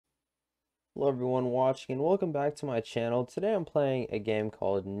Hello everyone watching and welcome back to my channel. Today I'm playing a game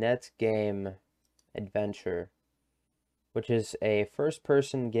called Netgame Adventure, which is a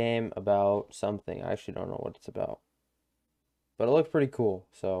first-person game about something. I actually don't know what it's about, but it looks pretty cool.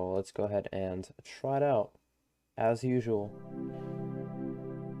 So let's go ahead and try it out as usual.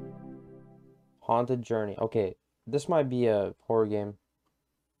 Haunted Journey. Okay, this might be a horror game,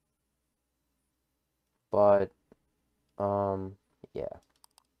 but yeah.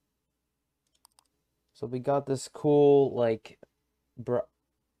 So we got this cool like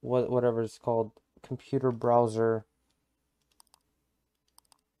whatever it's called, computer browser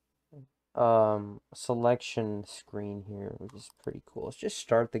selection screen here, which is pretty cool. Let's just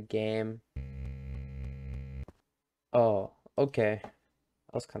start the game. Oh, okay.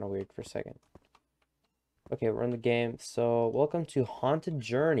 That was kind of weird for a second. Okay, we're in the game. So, welcome to Haunted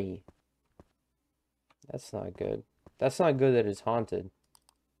Journey. That's not good. That's not good that it's haunted.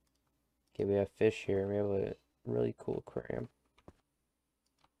 Okay, we have fish here. We have a really cool aquarium.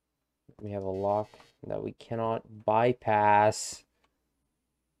 We have a lock that we cannot bypass.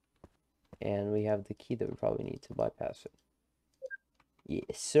 And we have the key that we probably need to bypass it.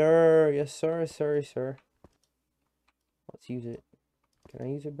 Yes, sir. Yes, sir. Sorry, sir. Let's use it. Can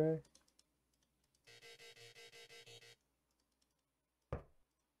I use it, bro?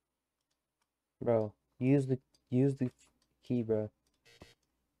 Bro, use the key, bro.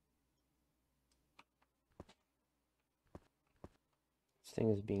 This thing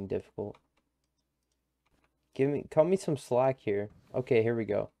is being difficult. Cut me some slack here. Okay, here we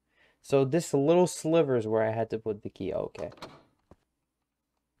go. So this little sliver is where I had to put the key. Okay.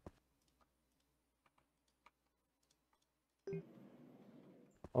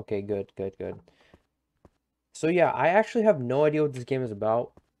 Okay, good, good, good. So yeah, I actually have no idea what this game is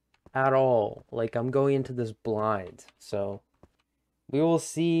about at all. Like, I'm going into this blind. So we will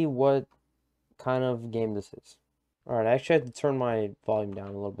see what kind of game this is. All right, I actually had to turn my volume down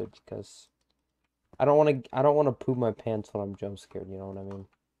a little bit because I don't want to poop my pants when I'm jump scared, you know what I mean?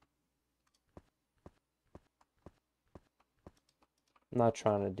 I'm not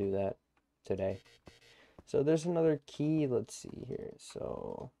trying to do that today. So there's another key. Let's see here.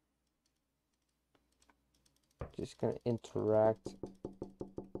 So just gonna interact.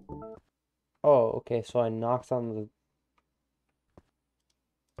 Oh, okay. So I knocked on the.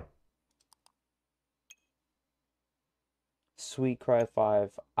 Sweet Cry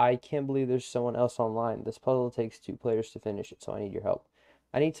 5. I can't believe there's someone else online. This puzzle takes 2 players to finish it, so I need your help.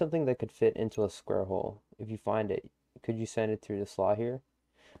 I need something that could fit into a square hole. If you find it, could you send it through the slot here?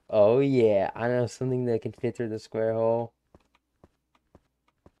 Oh yeah, I know something that can fit through the square hole.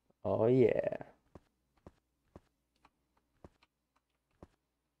 Oh yeah.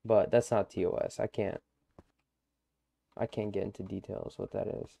 But that's not TOS. I can't get into details what that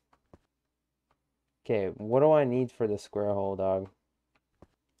is. Okay, what do I need for the square hole, dog?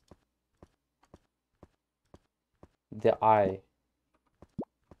 The eye.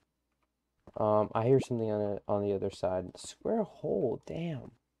 I hear something on the other side. Square hole,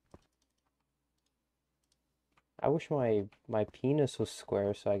 damn. I wish my penis was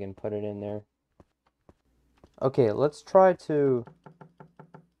square so I can put it in there. Okay, let's try to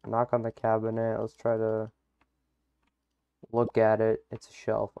knock on the cabinet. Let's try to look at it. It's a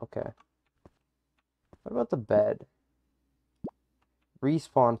shelf. Okay. What about the bed?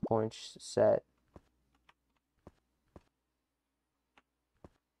 Respawn points set.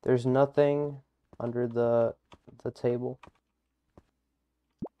 There's nothing under the table.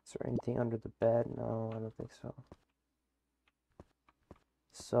 Is there anything under the bed? No, I don't think so.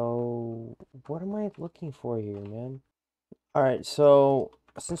 So, what am I looking for here, man? Alright, so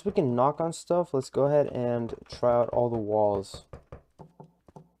since we can knock on stuff, let's go ahead and try out all the walls.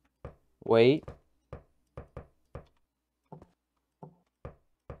 Wait.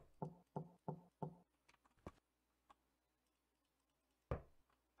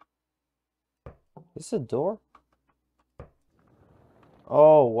 Is this a door?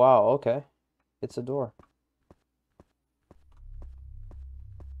 Oh, wow, okay. It's a door.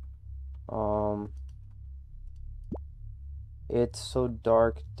 Um, it's so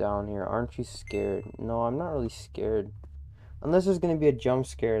dark down here. Aren't you scared? No, I'm not really scared. Unless there's gonna be a jump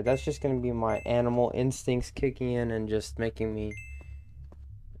scare. That's just gonna be my animal instincts kicking in and just making me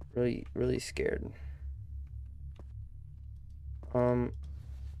really, really scared.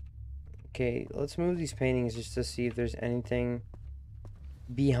 Okay, let's move these paintings just to see if there's anything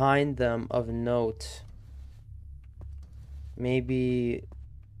behind them of note. Maybe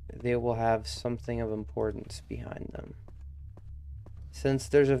they will have something of importance behind them. Since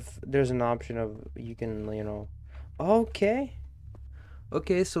there's an option of you can, you know, okay.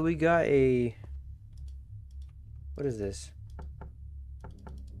 Okay, so we got a... What is this?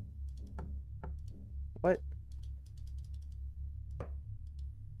 What?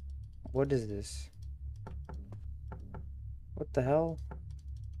 What is this? What the hell?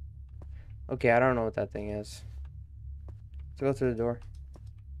 Okay, I don't know what that thing is. Let's go through the door.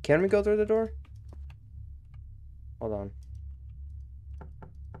 Can we go through the door? Hold on.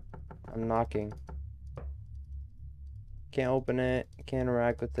 I'm knocking. Can't open it. Can't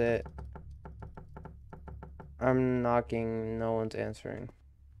interact with it. I'm knocking. No one's answering.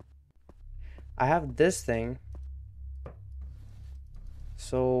 I have this thing.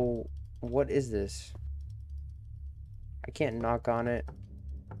 So, what is this? I can't knock on it.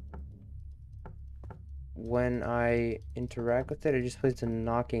 When I interact with it, it just plays a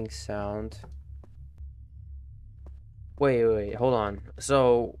knocking sound. Wait, hold on.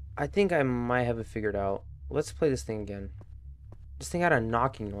 So, I think I might have it figured out. Let's play this thing again. This thing had a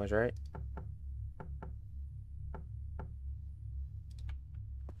knocking noise, right?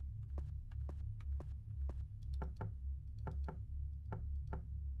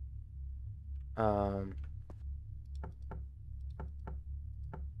 Um,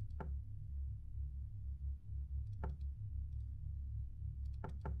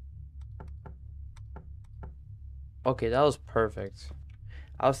 okay, that was perfect.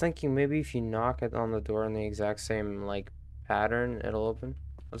 I was thinking maybe if you knock it on the door in the exact same like pattern, it'll open.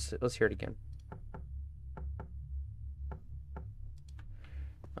 Let's hear it again.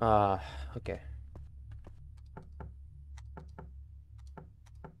 Okay.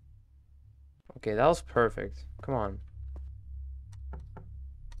 Okay, that was perfect. Come on.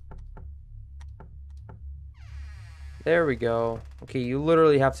 There we go. Okay, you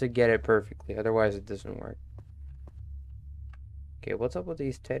literally have to get it perfectly, otherwise it doesn't work. Okay, what's up with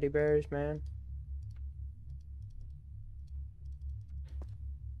these teddy bears, man?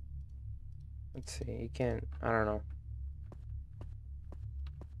 Let's see, you can't, I don't know.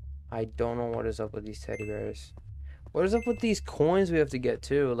 I don't know what is up with these teddy bears. What is up with these coins we have to get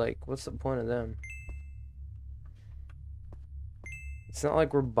too? Like, what's the point of them? It's not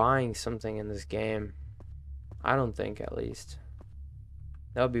like we're buying something in this game. I don't think, at least.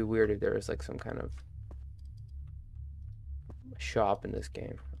 That would be weird if there was like some kind of shop in this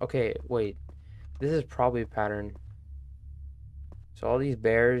game. Okay, wait. This is probably a pattern. So all these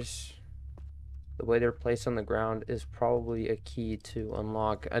bears, the way they're placed on the ground is probably a key to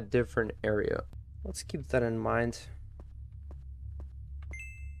unlock a different area. Let's keep that in mind.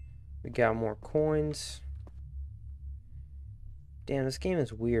 We got more coins. Damn, this game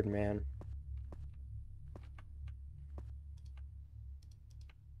is weird, man.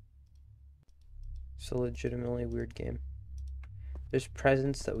 It's a legitimately weird game. There's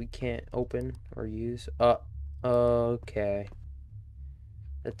presents that we can't open or use. Okay.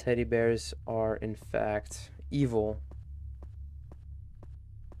 The teddy bears are, in fact, evil.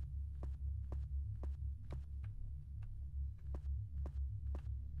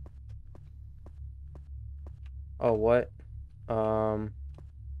 Oh, what? Um,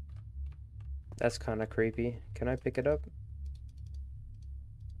 that's kind of creepy. Can I pick it up?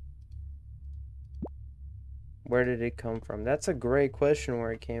 Where did it come from? That's a great question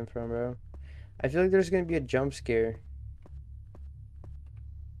where it came from, bro. I feel like there's gonna be a jump scare.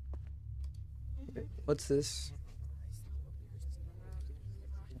 What's this?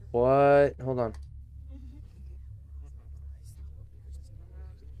 What? Hold on.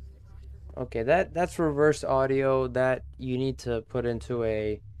 Okay, that's reverse audio that you need to put into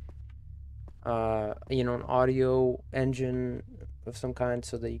a an audio engine of some kind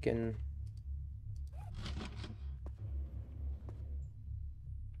so that you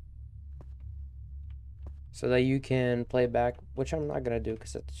can play back, which I'm not gonna do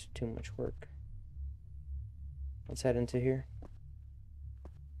because that's too much work. Let's head into here.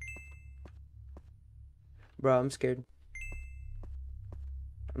 Bro, I'm scared.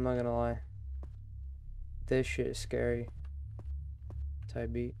 I'm not gonna lie. This shit is scary.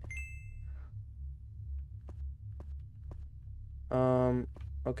 Type beat.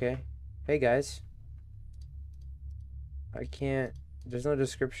 Okay. Hey guys. I can't, there's no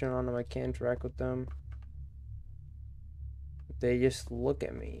description on them. I can't interact with them. They just look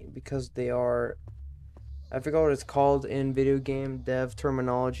at me because they are, I forgot what it's called in video game dev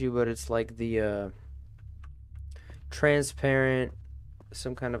terminology, but it's like the transparent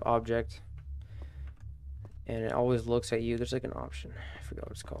some kind of object, and it always looks at you. There's like an option, I forgot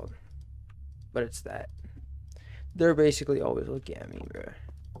what it's called, but it's that. They're basically always looking at me, bro.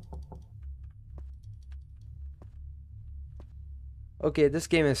 Okay, this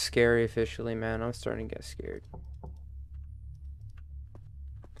game is scary officially, man. I'm starting to get scared.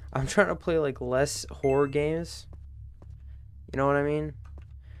 I'm trying to play like less horror games. You know what I mean?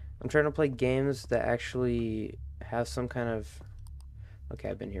 I'm trying to play games that actually have some kind of... Okay,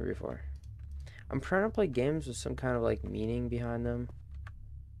 I've been here before. I'm trying to play games with some kind of like meaning behind them.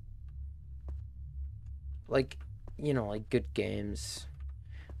 Like, you know, like good games.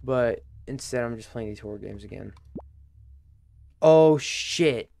 But instead I'm just playing these horror games again. Oh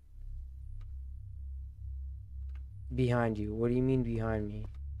shit. Behind you. What do you mean behind me?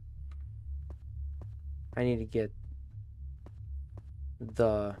 I need to get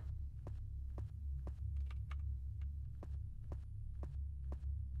the...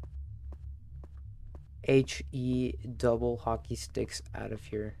 HE double hockey sticks out of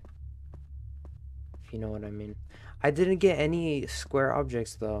here. If you know what I mean. I didn't get any square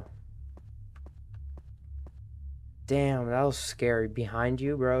objects though. Damn, that was scary. Behind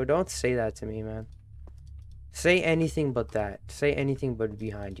you, bro. Don't say that to me, man. Say anything but that. Say anything but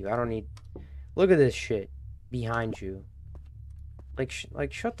behind you. I don't need... Look at this shit. Behind you.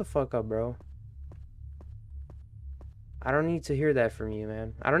 Like, shut the fuck up, bro. I don't need to hear that from you,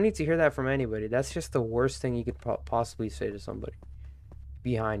 man. I don't need to hear that from anybody. That's just the worst thing you could possibly say to somebody.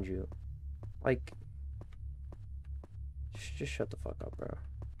 Behind you. Like... Just shut the fuck up, bro.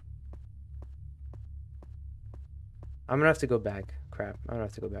 I'm gonna have to go back. Crap. I'm gonna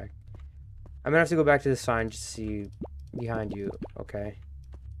have to go back. I'm gonna have to go back to the sign just to see behind you. Okay.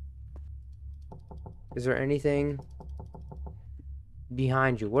 Is there anything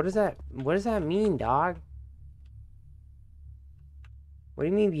behind you? What does that mean, dog? What do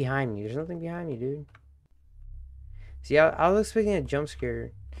you mean behind me? There's nothing behind me, dude. See, I was expecting a jump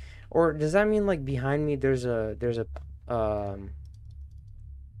scare. Or does that mean like behind me there's a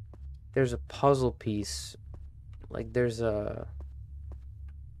puzzle piece? Like there's an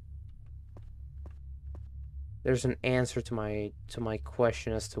answer to my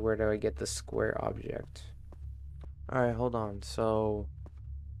question as to where do I get the square object. Alright, hold on. So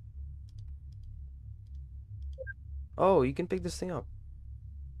oh, you can pick this thing up.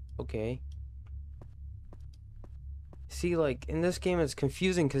 Okay. See, like in this game it's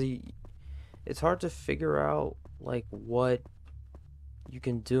confusing because it's hard to figure out like what you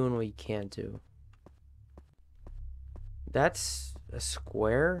can do and what you can't do. That's a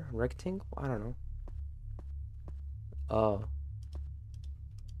square? Rectangle? I don't know. Oh.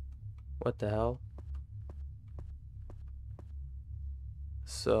 What the hell?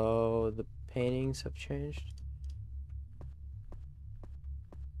 So the paintings have changed?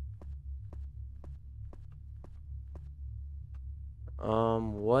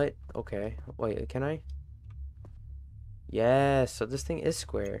 What? Okay. Wait, can I? Yeah, so this thing is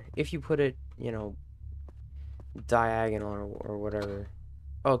square. If you put it, you know, diagonal or whatever.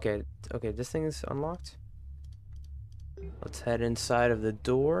 Okay, okay, this thing is unlocked. Let's head inside of the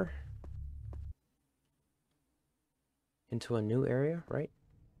door. Into a new area, right?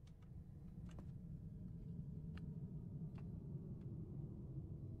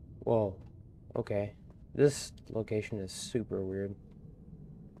 Whoa. Okay. This location is super weird.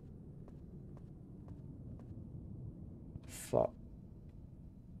 Fuck.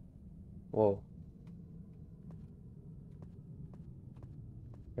 Whoa.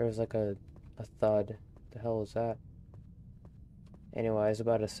 There was like a thud. The hell is that? Anyway, I was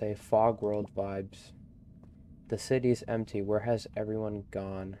about to say fog world vibes. The city's empty. Where has everyone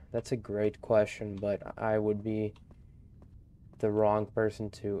gone? That's a great question, but I would be the wrong person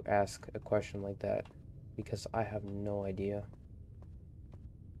to ask a question like that because I have no idea.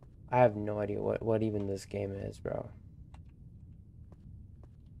 I have no idea what even this game is, bro.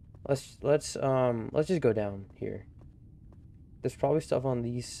 Let's just go down here. There's probably stuff on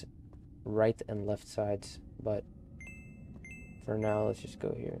these right and left sides, but for now let's just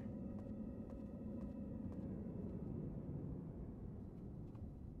go here.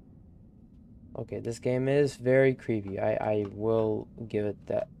 Okay, this game is very creepy. I will give it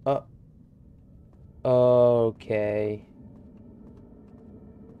that. Okay.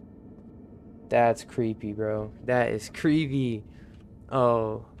 That's creepy, bro. That is creepy.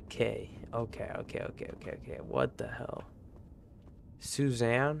 Okay. Okay. What the hell?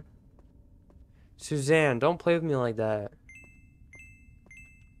 Suzanne? Suzanne, don't play with me like that.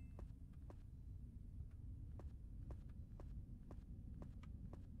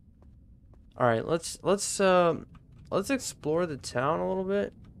 All right, let's explore the town a little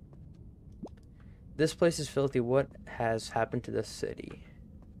bit. This place is filthy. What has happened to the city?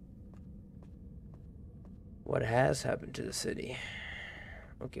 What has happened to the city?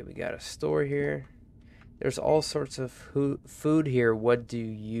 Okay, we got a store here. There's all sorts of food here. What do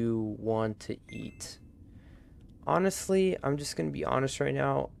you want to eat? Honestly, I'm just gonna be honest right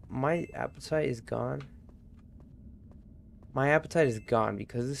now. My appetite is gone. My appetite is gone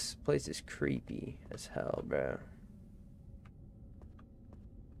because this place is creepy as hell, bro.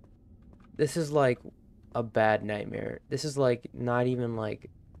 This is like a bad nightmare. This is like not even like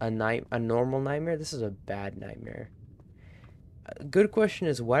a normal nightmare. This is a bad nightmare. A good question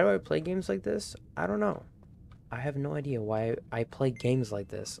is, why do I play games like this? I don't know. I have no idea why I play games like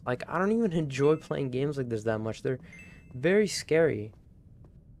this. Like, I don't even enjoy playing games like this that much. They're very scary,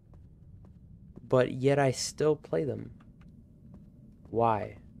 but yet I still play them.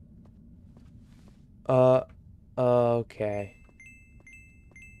 Why? Uh, okay.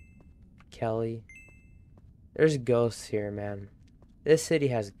 Kelly. There's ghosts here, man. This city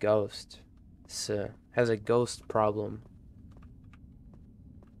has ghosts. Has a ghost problem.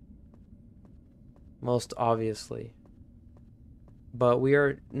 Most obviously. But we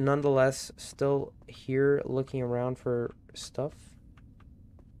are nonetheless still here looking around for stuff.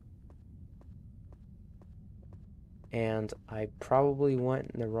 And I probably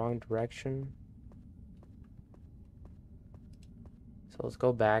went in the wrong direction. So let's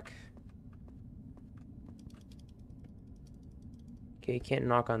go back. Okay, you can't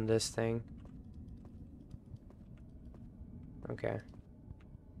knock on this thing. Okay.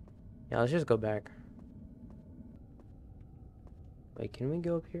 Yeah, let's just go back. Wait, can we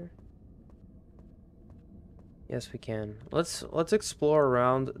go up here? Yes, we can. Let's explore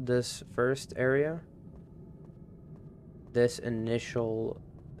around this first area. This initial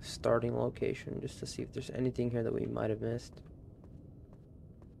starting location, just to see if there's anything here that we might have missed.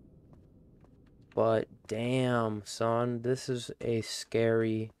 But damn, son, this is a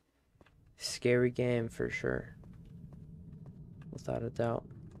scary game for sure. Without a doubt.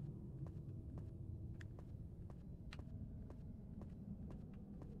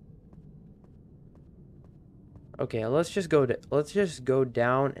 Okay, let's just go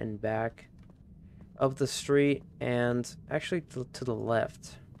down and back up the street and actually to the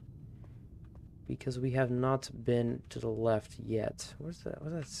left. Because we have not been to the left yet. What does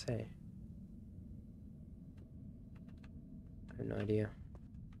that say? I have no idea.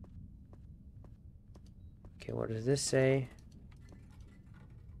 Okay, what does this say?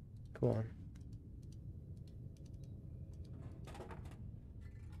 Come on.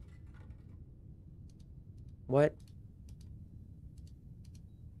 What?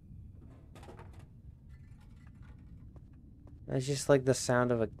 That's just like the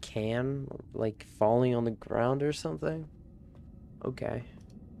sound of a can, like falling on the ground or something. Okay.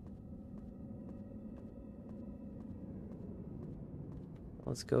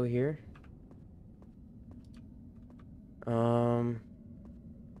 Let's go here.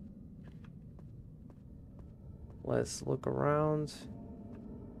 Let's look around.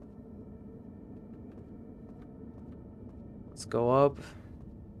 Let's go up.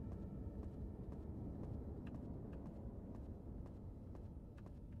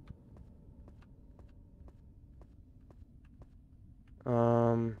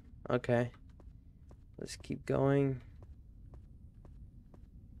 Okay. Let's keep going.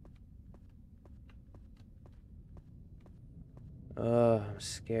 I'm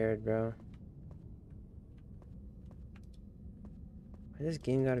scared, bro. Why this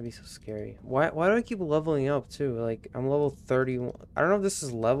game gotta be so scary? Why do I keep leveling up too? Like, I'm level 31. I don't know if this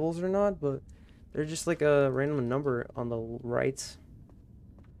is levels or not, but they're just like a random number on the right.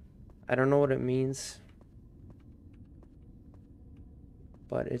 I don't know what it means.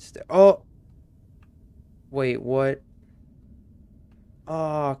 But it's there. Oh! Wait, what?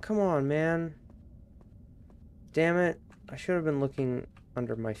 Oh, come on, man. Damn it. I should have been looking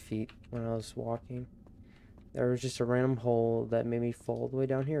under my feet when I was walking. There was just a random hole that made me fall all the way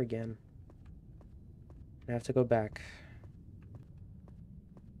down here again. I have to go back.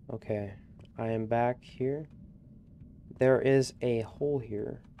 Okay. I am back here. There is a hole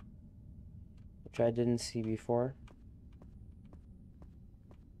here, which I didn't see before.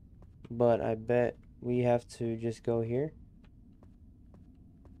 But I bet we have to just go here.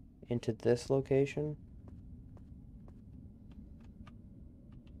 Into this location.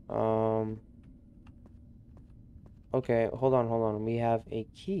 Okay, hold on. We have a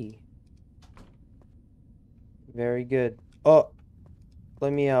key. Very good. Oh!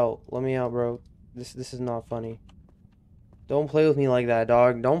 Let me out, bro. This is not funny. Don't play with me like that,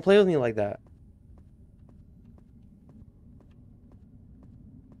 dog. Don't play with me like that.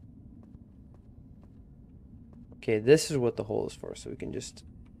 Okay, this is what the hole is for, so we can just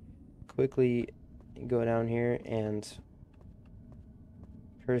quickly go down here and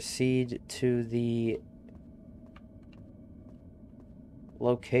proceed to the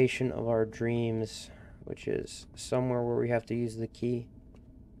location of our dreams, which is somewhere where we have to use the key.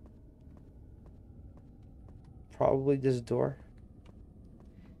 Probably this door.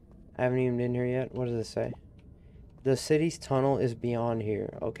 I haven't even been here yet. What does it say? The city's tunnel is beyond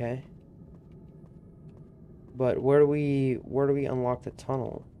here. Okay. But where do we unlock the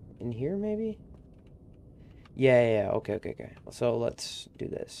tunnel? In here, maybe? Yeah. Okay. So let's do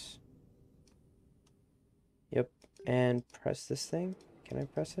this. Yep. And press this thing. Can I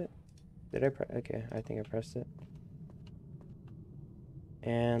press it? Did I press? Okay, I think I pressed it.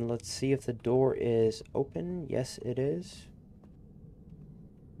 And let's see if the door is open. Yes, it is.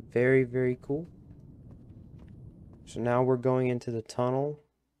 Very, very cool. So now we're going into the tunnel.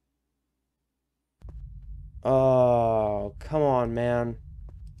 Oh, come on, man.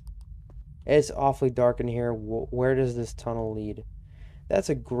 It's awfully dark in here. Where does this tunnel lead? That's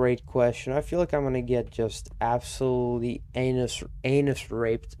a great question. I feel like I'm gonna get just absolutely anus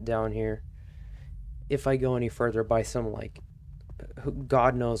raped down here if I go any further by some, like,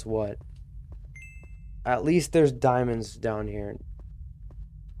 God knows what. At least there's diamonds down here.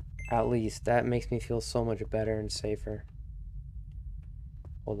 At least that makes me feel so much better and safer.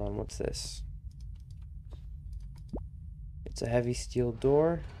 Hold on, what's this? It's a heavy steel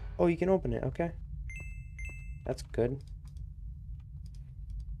door. Oh, you can open it. Okay, that's good.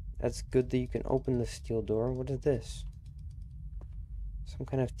 That's good that you can open the steel door. What is this? Some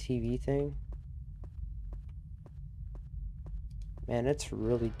kind of TV thing? Man, it's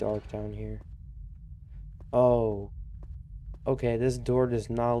really dark down here. Oh. Okay, this door does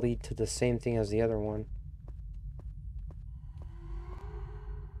not lead to the same thing as the other one.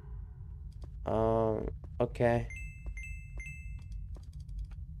 Okay.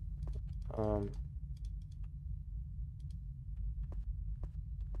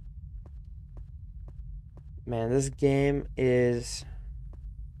 Man, this game is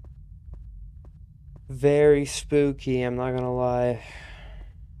very spooky, I'm not gonna lie.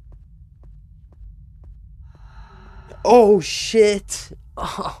 Oh, shit!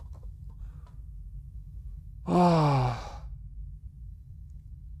 Oh. Oh.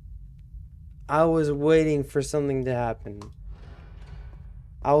 I was waiting for something to happen.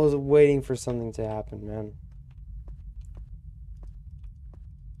 I was waiting for something to happen, man.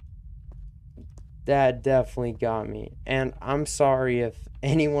 That definitely got me. And I'm sorry if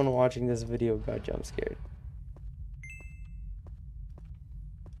anyone watching this video got jump scared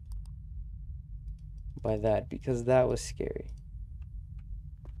by that, because that was scary.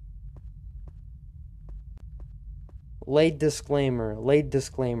 Late disclaimer.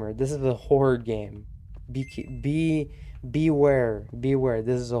 This is a horror game. Beware.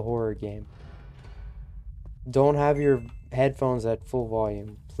 This is a horror game. Don't have your headphones at full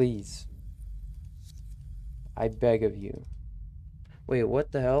volume, please. I beg of you. Wait,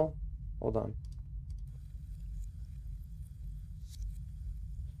 what the hell? Hold on.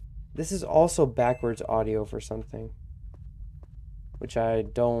 This is also backwards audio for something. Which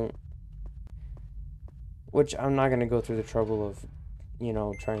I'm not going to go through the trouble of,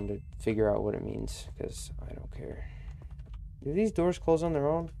 trying to figure out what it means, because I don't care. Do these doors close on their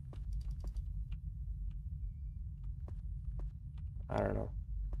own? I don't know.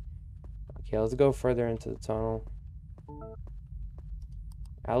 Okay, let's go further into the tunnel.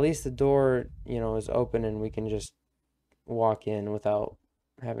 At least the door, is open and we can just walk in without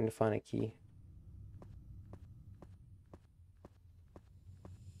having to find a key.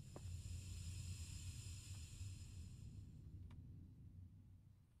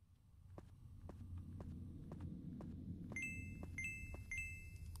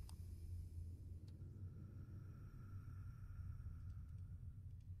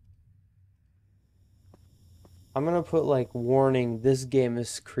 I'm gonna put, like, warning, this game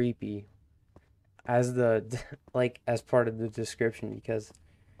is creepy as as part of the description, because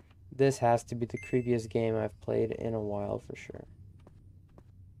this has to be the creepiest game I've played in a while for sure.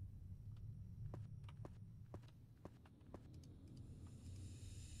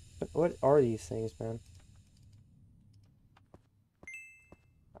 But what are these things, man?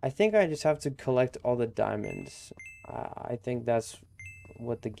 I think I just have to collect all the diamonds. I think that's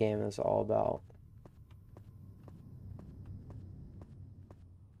what the game is all about.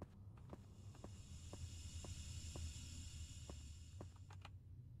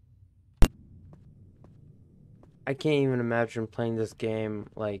 I can't even imagine playing this game,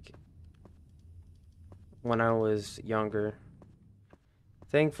 like, when I was younger.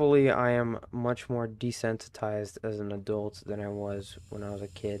 Thankfully, I am much more desensitized as an adult than I was when I was a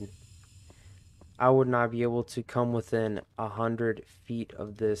kid. I would not be able to come within 100 feet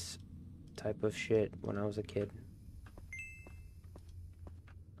of this type of shit when I was a kid.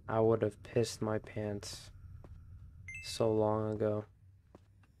 I would have pissed my pants so long ago.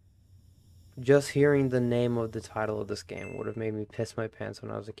 Just hearing the name of the title of this game would have made me piss my pants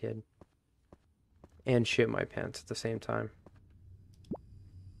when I was a kid. And shit my pants at the same time.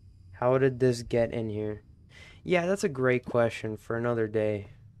 How did this get in here? Yeah, that's a great question for another day.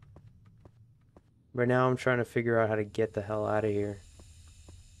 But now I'm trying to figure out how to get the hell out of here.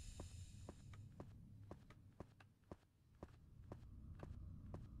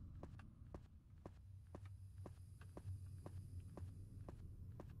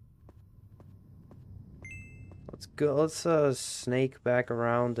 Let's go. Let's snake back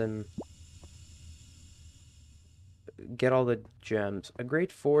around and get all the gems. A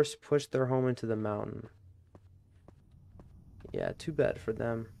great force pushed their home into the mountain. Yeah, too bad for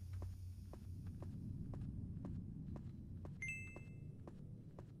them.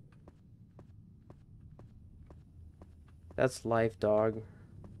 That's life, dog.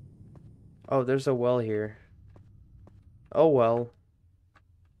 Oh, there's a well here. Oh well.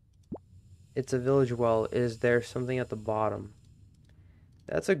 It's a village well. Is there something at the bottom?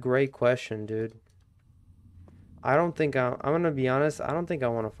 That's a great question, dude. I don't think I'm gonna be honest, I don't think I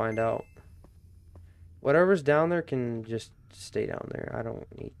want to find out. Whatever's down there can just stay down there.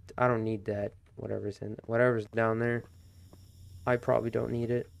 I don't need that. Whatever's down there. I probably don't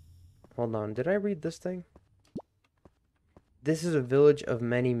need it. Hold on. Did I read this thing? This is a village of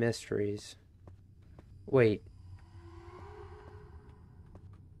many mysteries. Wait.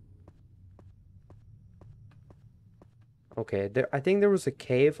 Okay, I think there was a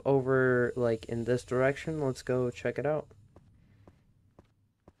cave over, like, in this direction. Let's go check it out.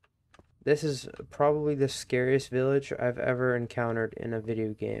 This is probably the scariest village I've ever encountered in a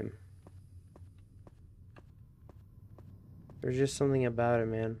video game. There's just something about it,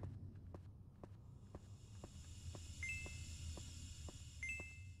 man.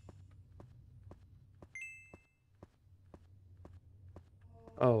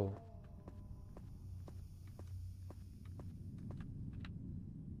 Oh.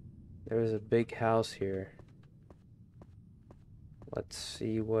 There's a big house here. Let's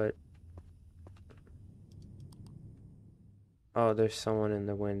see what... Oh, there's someone in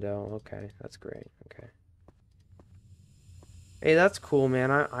the window. Okay, that's great. Okay. Hey, that's cool,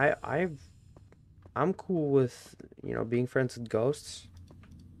 man. I'm cool with, you know, being friends with ghosts.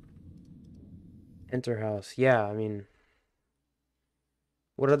 Enter house. Yeah, I mean,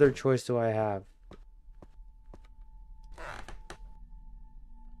 what other choice do I have?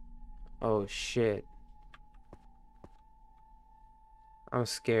 Oh, shit. I'm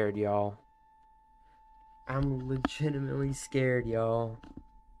scared, y'all. I'm legitimately scared, y'all.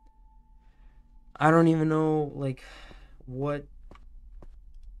 I don't even know, like, what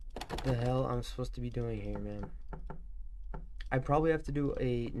the hell I'm supposed to be doing here, man. I probably have to do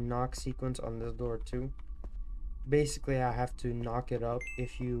a knock sequence on this door, too. Basically, I have to knock it up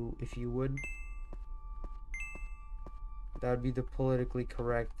if you would. That would be the politically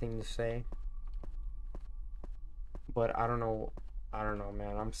correct thing to say. But I don't know,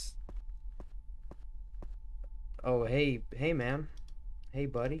 man. Oh, hey, man. Hey,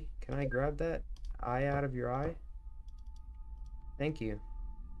 buddy. Can I grab that eye out of your eye? Thank you.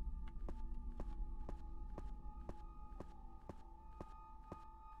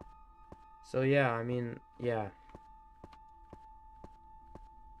 So, yeah, I mean, yeah.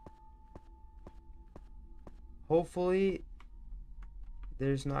 Hopefully,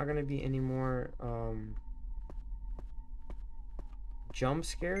 there's not gonna be any more, jump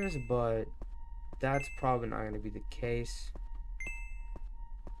scares, but that's probably not gonna be the case.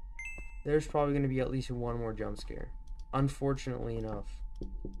 There's probably gonna be at least one more jump scare. Unfortunately enough.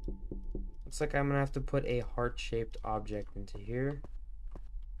 Looks like I'm gonna have to put a heart-shaped object into here.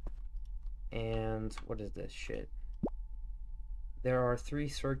 And what is this shit? There are 3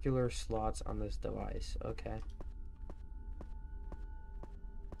 circular slots on this device. Okay.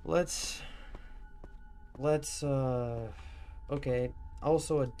 Let's okay.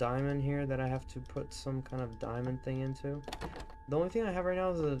 Also a diamond here that I have to put some kind of diamond thing into. The only thing I have right now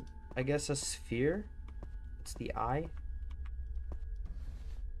is I guess a sphere. It's the eye.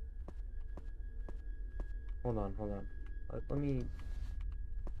 Hold on. Let me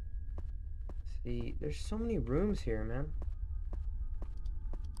see. There's so many rooms here, man.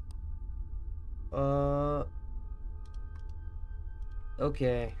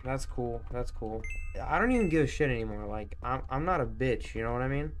 Okay, that's cool. I don't even give a shit anymore. Like, I'm not a bitch, you know what I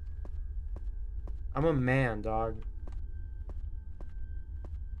mean? I'm a man, dog.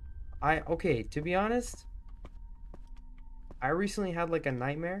 Okay, to be honest, I recently had like a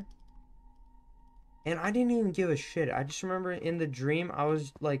nightmare And I didn't even give a shit. I just remember in the dream I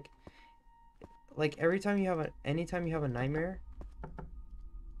was like anytime you have a nightmare,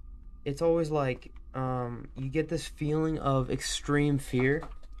 it's always like you get this feeling of extreme fear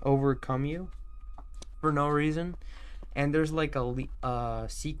overcome you for no reason, and there's like a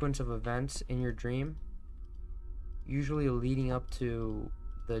sequence of events in your dream, usually leading up to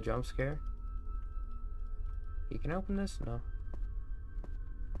the jump scare. You can open this? No.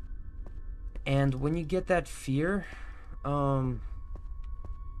 And when you get that fear,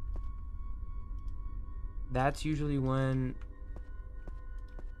 that's usually when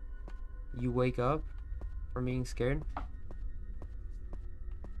you wake up from being scared.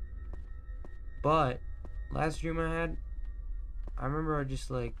 But last dream I had, I remember I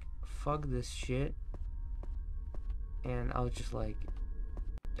just like, fuck this shit. And I was just like,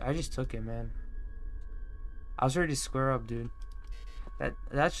 I just took it, man. I was ready to square up, dude.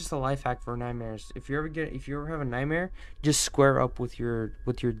 That's just a life hack for nightmares. If you ever have a nightmare, just square up with your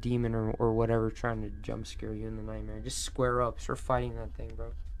demon or whatever trying to jump scare you in the nightmare. Just square up, start fighting that thing,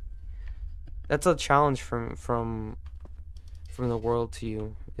 bro. That's a challenge from the world to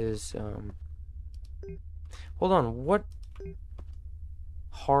you. Is hold on, what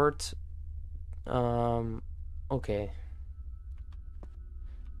heart? Okay.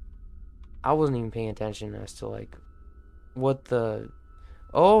 I wasn't even paying attention as to like what the.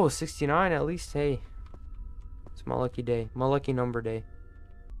 Oh, 69 at least. Hey, it's my lucky day. My lucky number day.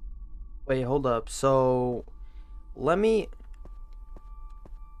 Wait, hold up. So, let me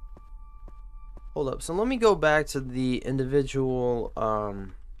hold up. So let me go back to the individual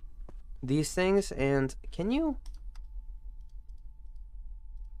these things, and can you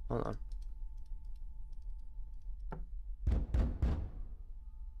hold on.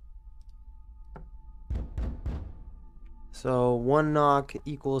 So 1 knock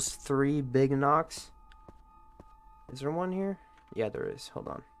equals 3 big knocks. Is there one here? Yeah, there is. Hold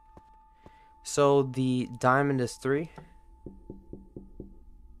on. So the diamond is 3.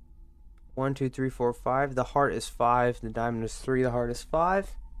 1, 2, 3, 4, 5. The heart is 5. The diamond is 3. The heart is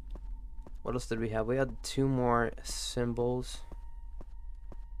 5. What else did we have? We had 2 more symbols.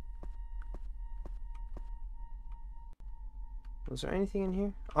 Was there anything in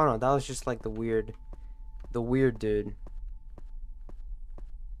here? Oh no, that was just like the weird dude.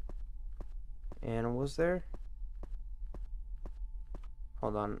 And was there?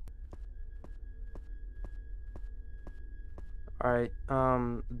 Hold on. Alright,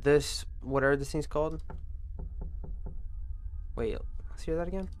 this, whatever this thing's called. Wait, let's hear that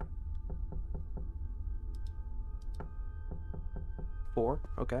again. 4,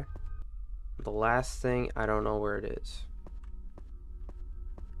 okay. The last thing, I don't know where it is.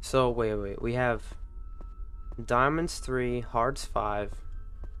 So, wait. We have diamonds 3, hearts 5,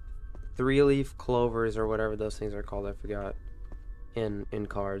 3-leaf clovers, or whatever those things are called, I forgot, in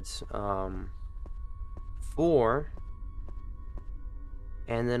cards. 4.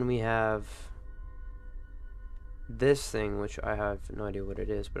 And then we have this thing, which I have no idea what it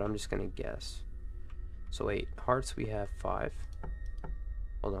is, but I'm just gonna guess. So wait, hearts we have 5.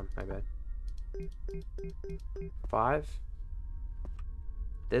 Hold on, my bad. 5.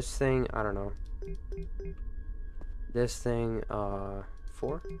 This thing, I don't know. This thing,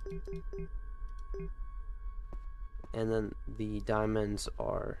 4. And then the diamonds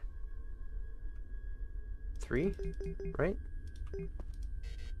are 3, right?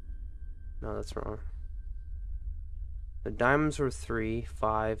 No, that's wrong. The diamonds were 3,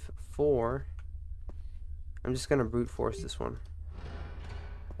 5, 4. I'm just gonna brute force this one.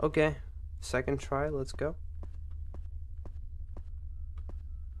 Okay, second try, let's go.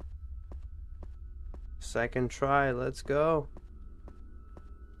 Second try, let's go.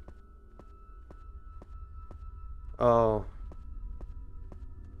 Oh.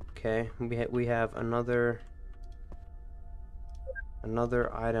 Okay, we have another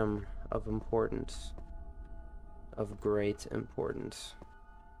item of importance, of great importance.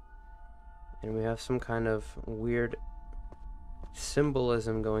 And we have some kind of weird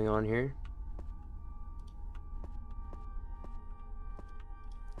symbolism going on here.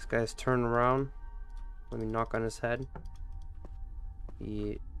 This guy's turned around. Let me knock on his head.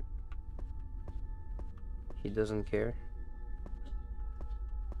 He doesn't care.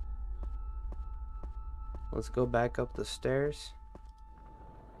 Let's go back up the stairs.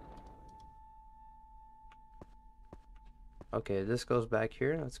 Okay, this goes back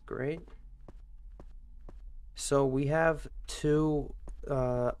here. That's great. So we have 2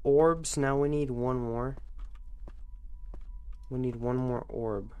 orbs. Now we need 1 more. We need 1 more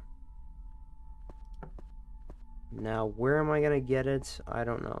orb. Now, where am I gonna get it? I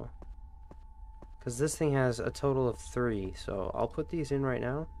don't know. Because this thing has a total of 3. So I'll put these in right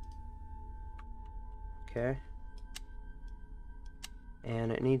now. Okay.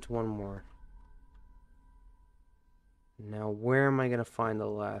 And it needs 1 more. Now, where am I going to find the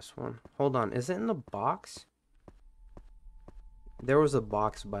last one? Hold on. Is it in the box? There was a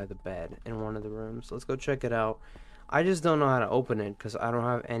box by the bed in one of the rooms. Let's go check it out. I just don't know how to open it because I don't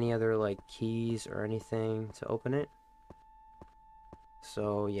have any other, like, keys or anything to open it.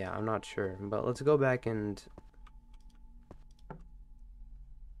 So, yeah, I'm not sure. But let's go back and...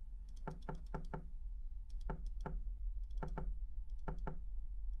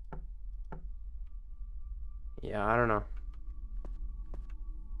 Yeah, I don't know.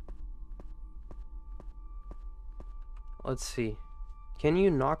 Let's see. Can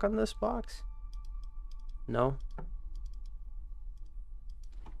you knock on this box? No?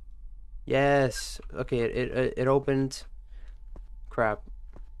 Yes. Okay, it opened. Crap.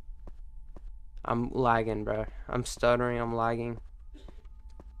 I'm lagging, bro. I'm stuttering, I'm lagging.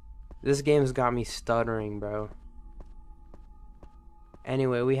 This game's got me stuttering, bro.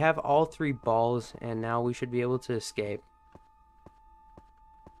 Anyway, we have all 3 balls, and now we should be able to escape.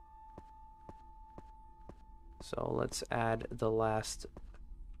 So let's add the last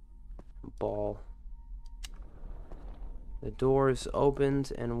ball. The door is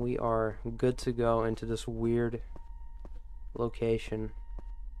opened, and we are good to go into this weird location.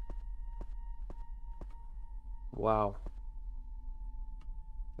 Wow.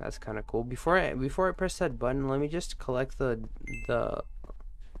 That's kind of cool. Before I press that button, let me just collect the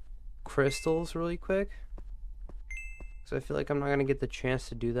crystals really quick. So I feel like I'm not gonna get the chance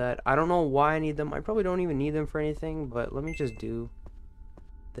to do that. I don't know why I need them. I probably don't even need them for anything, but let me just do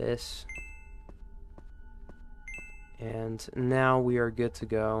this. And now we are good to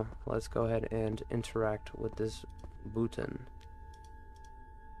go. Let's go ahead and interact with this button.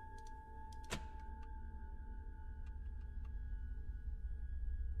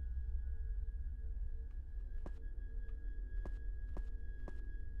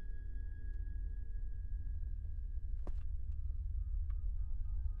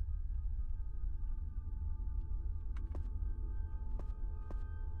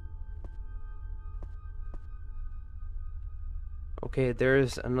 Okay,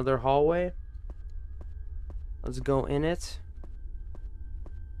 there's another hallway. Let's go in it.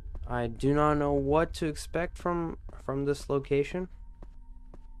 I do not know what to expect from this location,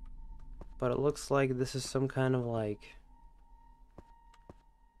 but it looks like this is some kind of like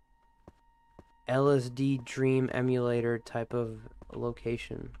LSD dream emulator type of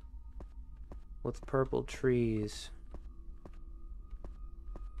location with purple trees.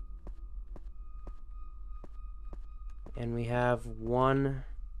 And we have one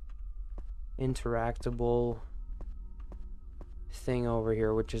interactable thing over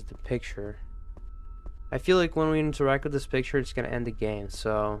here, which is the picture. I feel like when we interact with this picture, it's gonna end the game,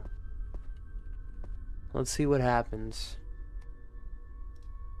 so let's see what happens.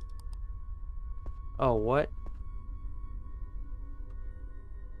 Oh, what?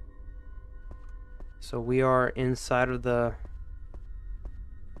 So we are inside of the...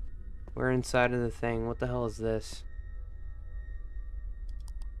 We're inside of the thing. What the hell is this?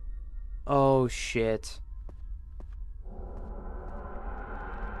 Oh, shit.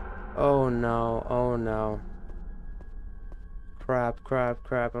 Oh, no. Oh, no. Crap, crap,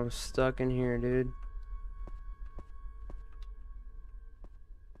 crap. I'm stuck in here, dude.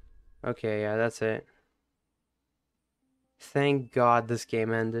 Okay, yeah, that's it. Thank God this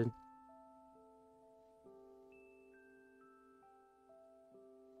game ended.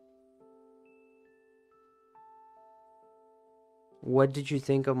 What did you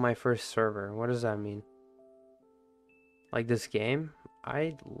think of my first server? What does that mean? Like this game?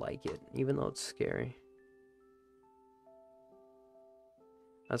 I like it, even though it's scary.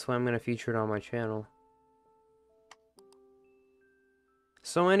 That's why I'm going to feature it on my channel.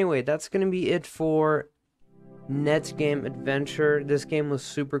 So anyway, that's going to be it for Netgame Adventure. This game was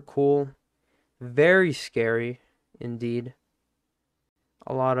super cool. Very scary, indeed.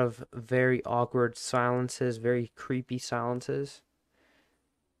 A lot of very awkward silences, very creepy silences.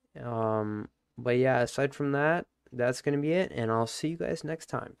 But yeah, aside from that, that's going to be it, and I'll see you guys next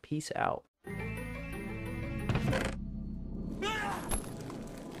time. Peace out.